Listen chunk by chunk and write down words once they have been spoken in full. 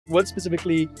What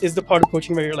specifically is the part of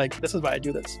coaching where you're like, this is why I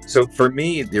do this? So for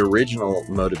me, the original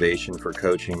motivation for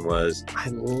coaching was I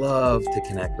love to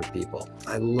connect with people.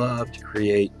 I love to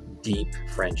create deep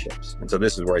friendships. And so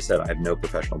this is where I said I have no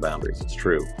professional boundaries. It's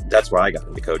true. That's why I got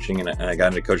into coaching. And I got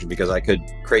into coaching because I could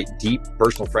create deep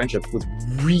personal friendships with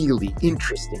really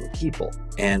interesting people.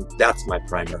 And that's my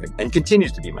primary and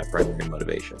continues to be my primary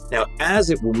motivation. Now,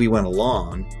 when we went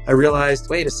along, I realized,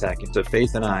 wait a second. So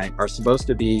Faith and I are supposed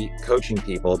to be coaching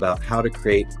people about how to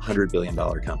create $100 billion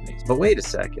companies. But wait a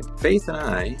second. Faith and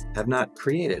I have not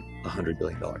created a $100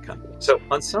 billion company. So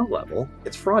on some level,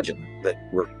 it's fraudulent that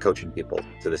we're coaching people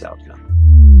to this outcome.